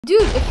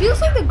Dude, it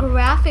feels like the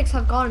graphics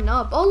have gone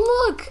up. Oh,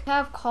 look! I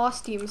have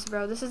costumes,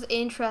 bro. This is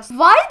interesting.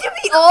 Why do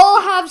we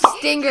all have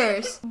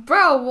stingers?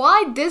 Bro,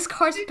 why this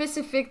car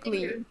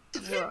specifically?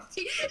 Bro.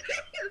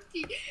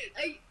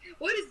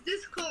 What is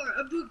this car?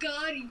 A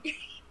Bugatti.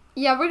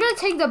 Yeah, we're gonna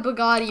take the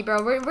Bugatti,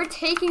 bro. We're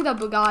taking the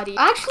Bugatti.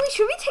 Actually,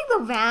 should we take the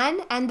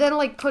van and then,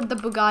 like, put the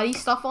Bugatti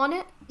stuff on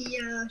it?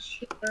 Yeah,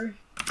 sure.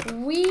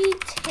 We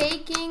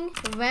taking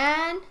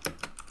van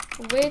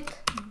with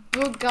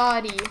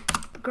Bugatti.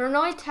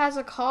 Granite has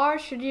a car.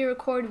 Should you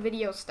record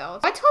video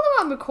stealth? Do I tell them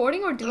I'm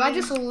recording, or do I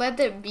just let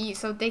it be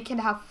so they can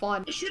have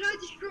fun? Should I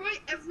destroy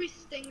every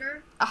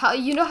stinger?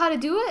 You know how to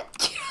do it?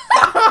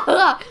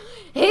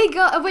 Hey,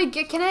 wait,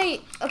 can I?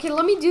 Okay,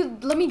 let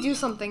me do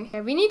something.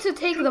 Okay, we need to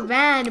take the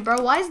van,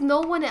 bro. Why is no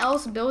one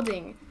else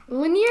building?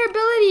 Linear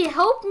ability,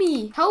 help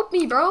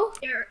me, bro.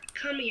 Here,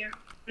 come here.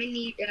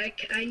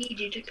 I need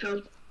you to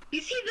come.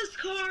 You see this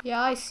car? Yeah,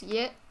 I see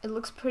it. It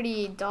looks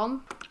pretty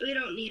dumb. We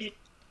don't need it.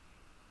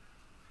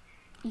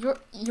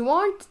 You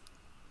aren't.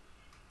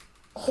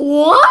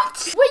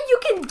 What? Wait, you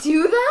can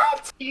do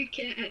that? You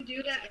can't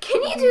do that.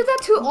 Can you do that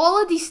to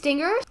all of these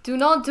stingers? Do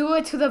not do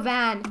it to the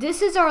van. This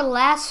is our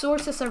last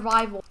source of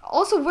survival.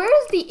 Also, where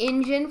is the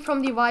engine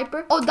from the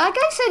Viper? Oh, that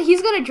guy said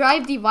he's gonna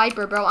drive the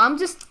Viper, bro. I'm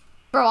just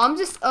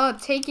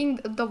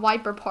taking the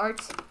Viper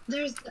parts.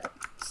 There's the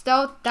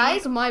Stealth, that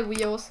is my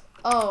wheels.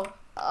 Oh.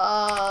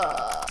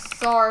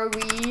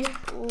 Sorry.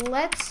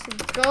 Let's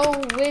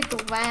go with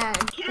van.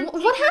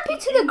 What happened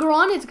to the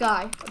Granite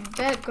guy?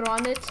 Bet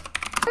Granite.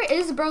 Where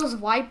is bro's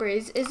Viper?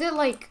 Is it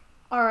like...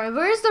 Alright,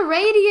 where's the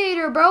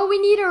radiator, bro? We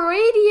need a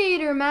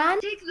radiator, man.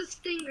 Take the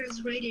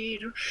Stinger's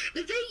radiator.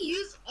 Did they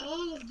use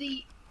all of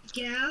the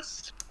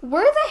gas?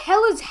 Where the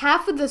hell is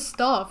half of the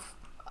stuff?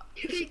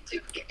 They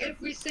took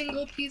every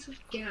single piece of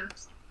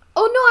gas.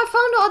 Oh no, I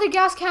found the other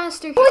gas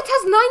canister. Oh, it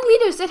has 9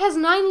 liters. It has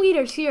 9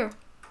 liters here.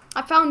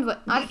 I found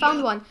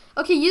one.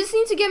 Okay, you just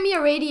need to get me a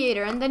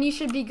radiator and then you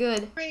should be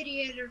good.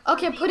 Radiator.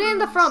 Okay, put it in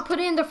the front. Put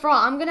it in the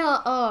front. I'm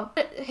gonna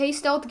hey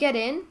Stealth, get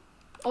in.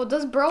 Oh,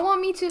 does bro want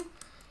me to?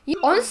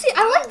 Honestly,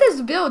 I like this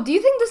build. Do you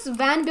think this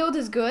van build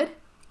is good?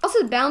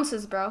 Also, it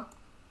bounces, bro.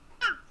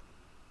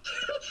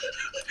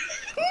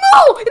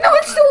 No,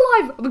 it's still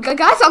alive.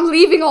 Guys, I'm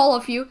leaving all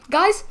of you.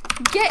 Guys,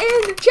 get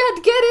in.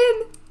 Chat, get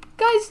in.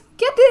 Guys,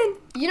 get in.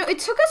 You know, it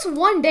took us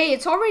 1 day.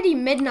 It's already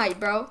midnight,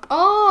 bro.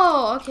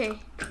 Oh,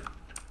 okay.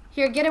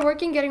 Here, get it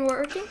working,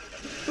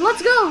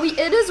 Let's go,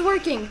 it is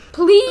working.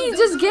 Please,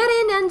 just get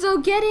in,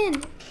 Enzo, get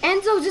in.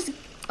 Enzo, just,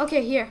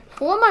 okay, here.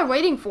 What am I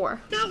waiting for?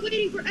 Not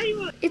waiting for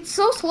anyone. It's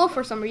so slow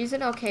for some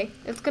reason. Okay,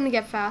 it's gonna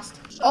get fast.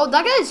 Oh,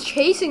 that guy is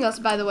chasing us,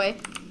 by the way.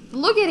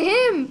 Look at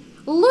him.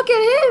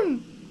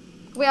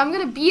 Wait, I'm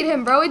gonna beat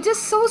him, bro. It's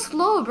just so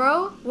slow,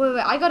 bro.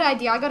 Wait, I got an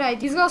idea.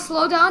 He's gonna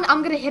slow down.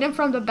 I'm gonna hit him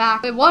from the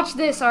back. Wait, watch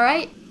this, all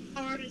right?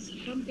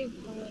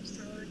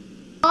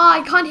 Oh,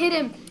 I can't hit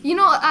him. You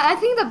know, I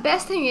think the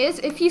best thing is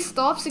if he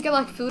stops to get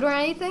like food or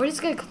anything, we're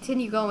just gonna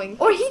continue going.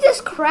 Or he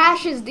just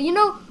crashes, you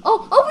know?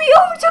 Oh, we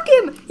overtook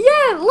him.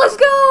 Yeah, let's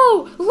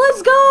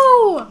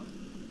go.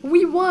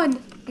 We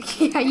won.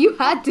 Yeah, you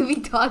had to be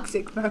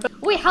toxic, bro.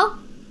 Wait, how?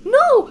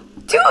 No,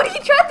 dude, he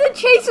tried to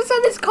chase us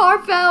and his car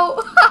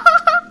fell.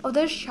 Oh,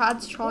 there's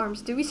Chad's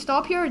charms. Do we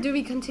stop here or do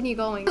we continue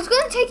going? It's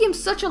gonna take him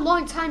such a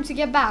long time to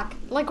get back.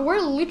 Like, we're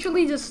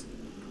literally just...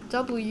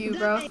 W,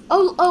 bro.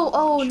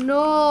 Oh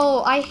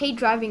no, I hate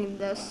driving in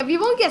this. We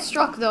won't get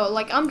struck though.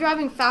 Like, I'm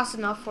driving fast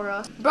enough for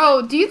us.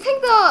 Bro, do you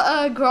think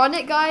the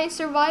Granite guy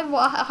survived?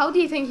 Well, how do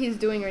you think he's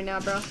doing right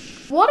now, bro?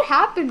 What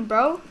happened,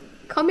 bro?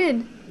 Come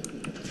in.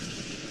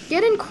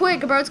 Get in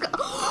quick, bro. It's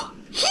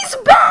he's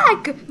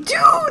back!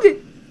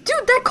 Dude,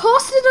 that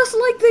costed us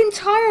like the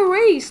entire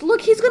race.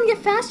 Look, he's gonna get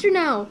faster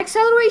now.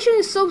 Acceleration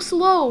is so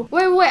slow.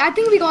 Wait, I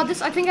think we got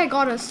this. I think I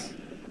got us.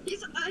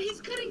 He's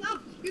cutting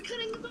up. You're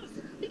cutting him off.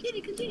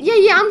 Continue.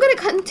 Yeah, I'm gonna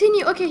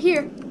continue. Okay,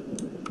 here.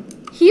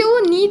 He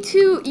will need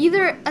to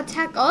either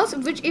attack us,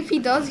 which if he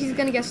does, he's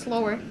gonna get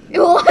slower.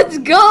 Let's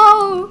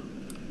go!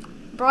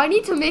 Bro, I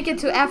need to make it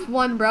to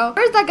F1, bro.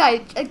 Where's that guy?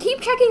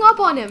 Keep checking up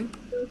on him.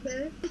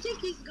 Okay. I think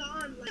he's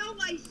gone. Like, no,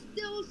 I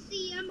still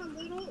see him a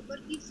little, but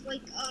he's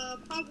like,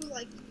 probably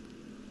like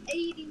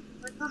 80,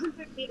 like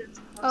 100 meters.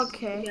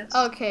 Okay,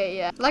 okay,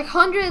 yeah. Like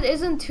 100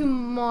 isn't too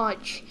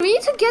much. We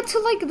need to get to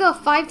like the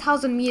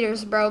 5,000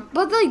 meters, bro.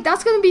 But like,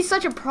 that's gonna be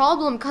such a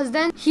problem because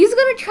then he's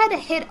gonna try to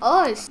hit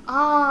us.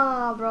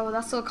 Ah, bro,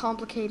 that's so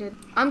complicated.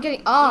 I'm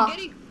getting, Whoa!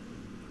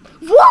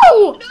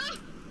 No!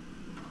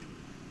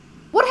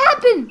 What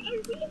happened?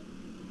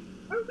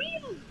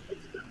 Real.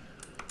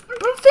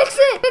 Bro, fix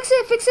it.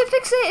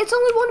 It's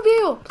only one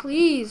wheel.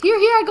 Please. Here,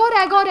 I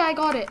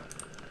got it.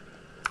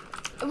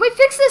 Wait,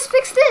 fix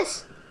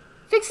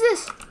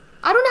this.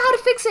 I don't know how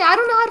to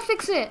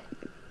fix it.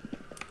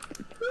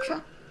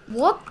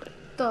 What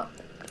the?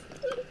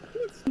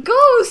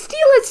 Go,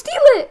 steal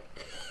it.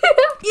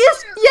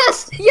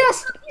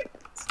 Yes.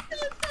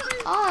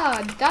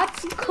 Ah,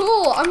 that's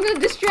cool. I'm gonna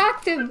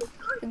distract him.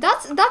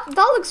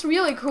 That looks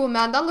really cool,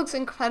 man. That looks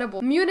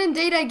incredible. Mutant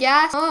data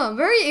gas.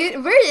 Very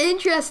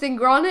interesting,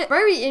 Granite.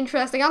 Very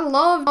interesting. I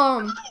love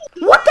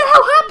what the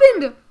hell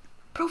happened?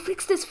 Bro,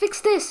 fix this.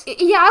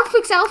 Yeah, I'll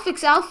fix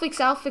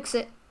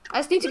it. I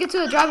just need to get to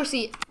the driver's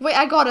seat. Wait,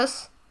 I got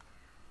us.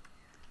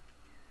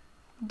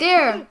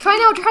 There. Try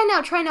now,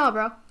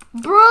 bro.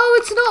 Bro,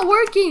 it's not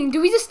working.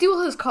 Do we just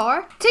steal his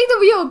car? Take the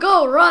wheel,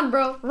 go, run,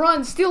 bro.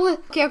 Run, steal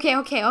it.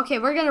 Okay,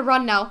 we're gonna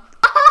run now.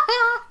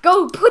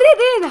 Go, put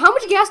it in. How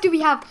much gas do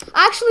we have?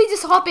 Actually,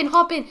 just hop in.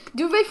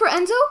 Do we wait for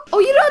Enzo? Oh,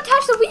 you didn't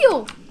attach the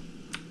wheel.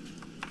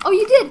 Oh,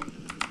 you did.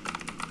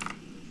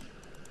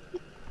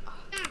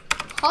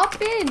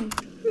 Hop in.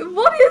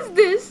 What is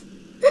this?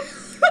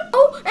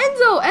 Oh,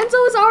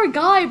 Enzo is our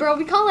guy, bro.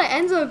 We call it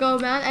Enzo go,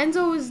 man.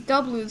 Enzo is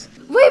W's.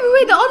 Wait.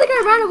 The other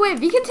guy ran away.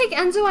 We can take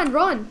Enzo and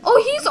run. Oh,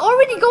 he's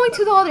already going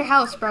to the other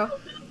house, bro.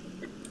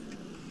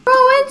 Bro,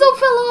 Enzo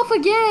fell off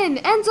again.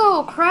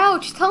 Enzo,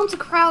 crouch. Tell him to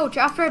crouch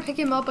after I pick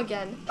him up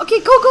again. Okay,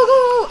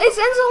 go. Is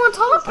Enzo on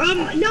top?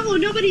 No,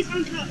 nobody's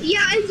on top.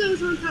 Yeah,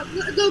 Enzo's on top.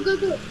 Go.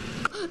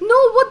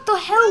 No, what the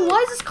hell?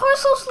 Why is this car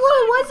so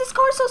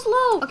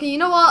slow? Okay, you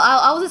know what?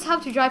 I'll just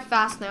have to drive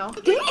fast now.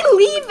 Did he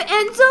leave,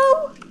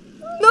 Enzo?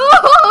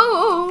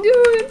 No,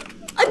 dude.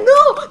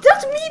 No,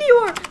 that's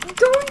Meteor.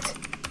 Don't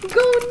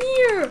go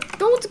near.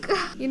 Don't.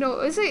 You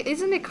know,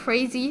 isn't it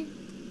crazy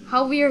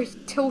how we are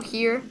still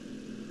here?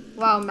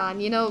 Wow, man.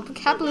 You know,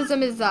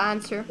 capitalism is the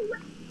answer.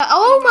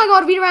 Oh my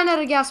god, we ran out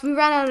of gas.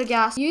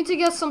 You need to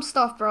get some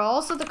stuff, bro.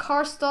 Also, the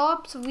car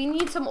stopped. We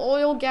need some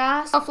oil,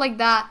 gas, stuff like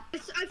that.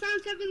 I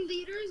found 7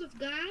 liters of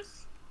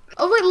gas.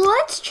 Oh wait,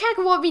 let's check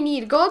what we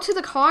need. Go to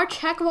the car,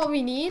 check what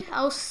we need.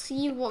 I'll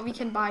see what we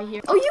can buy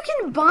here. Oh, you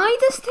can buy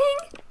this thing?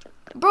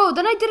 Bro,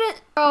 then I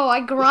didn't. Bro,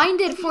 I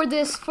grinded for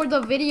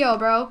the video,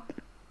 bro.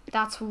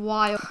 That's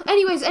wild.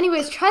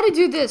 Anyways, try to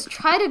do this.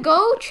 Try to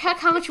go check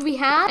how much we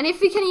have and if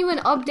we can even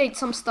update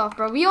some stuff,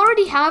 bro. We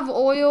already have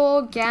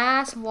oil,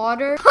 gas,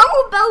 water.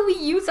 How about we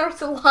use our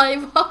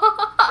saliva?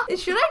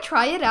 Should I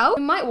try it out?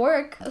 It might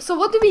work. So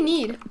what do we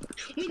need?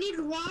 We need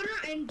water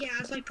and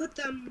gas. I put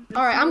them.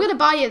 Alright, I'm gonna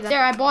buy it then.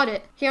 There, I bought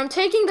it. Here, I'm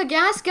taking the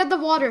gas, get the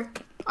water.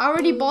 I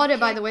already bought it,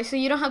 by the way, so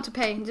you don't have to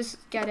pay. Just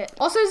get it.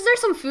 Also, is there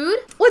some food?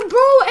 What,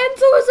 bro?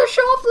 Enzo is a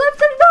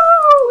shoplifter. No,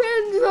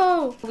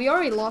 Enzo. We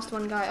already lost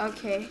one guy.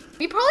 Okay.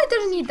 We probably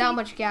didn't need that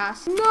much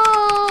gas.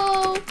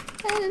 No,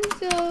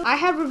 Enzo. I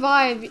have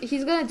revive.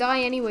 He's gonna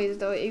die anyways,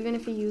 though, even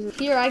if he uses it.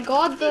 Here, I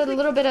got the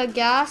little bit of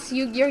gas.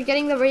 You're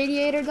getting the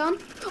radiator done?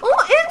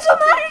 Oh, Enzo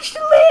managed to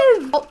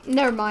live. Oh,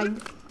 never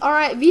mind.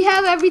 Alright, we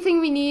have everything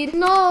we need.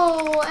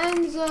 No,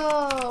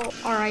 Enzo.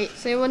 Alright,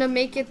 so you want to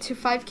make it to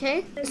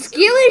 5K?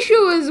 Skill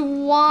issue is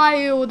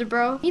wild,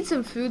 bro. Need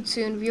some food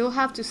soon. We'll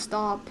have to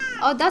stop.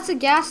 Oh, that's a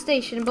gas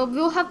station, but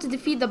we'll have to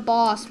defeat the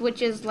boss,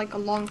 which is like a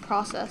long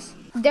process.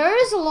 There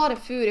is a lot of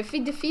food. If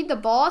we defeat the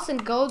boss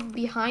and go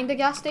behind the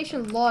gas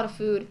station, a lot of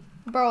food.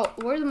 Bro,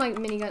 where's my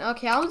minigun?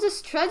 Okay, I'll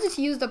just try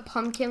to use the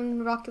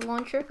pumpkin rocket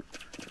launcher.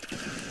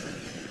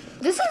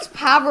 This is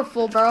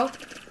powerful, bro.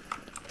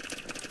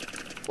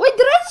 Wait,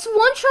 did I just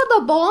one-shot the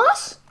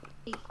boss?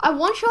 I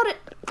one-shot it.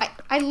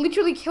 I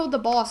literally killed the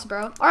boss,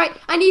 bro. Alright,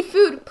 I need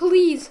food,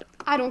 please.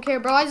 I don't care,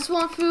 bro. I just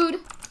want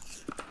food.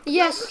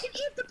 Yes. We can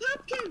eat the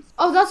pumpkins.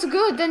 Oh, that's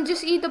good. Then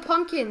just eat the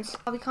pumpkins.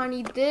 Oh, we can't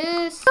eat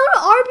this. Not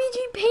an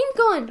RPG paint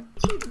gun.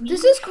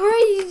 This is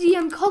crazy.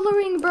 I'm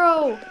coloring,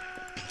 bro.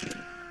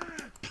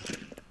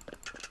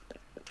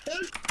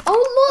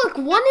 Oh, look.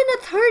 1 in a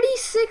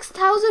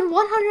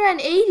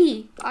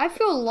 36,180. I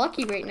feel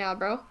lucky right now,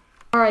 bro.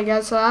 Alright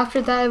guys, so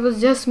after that it was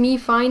just me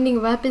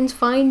finding weapons,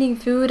 finding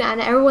food,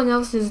 and everyone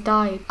else just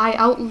died. I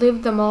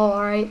outlived them all,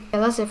 alright? Yeah,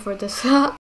 that's it for this.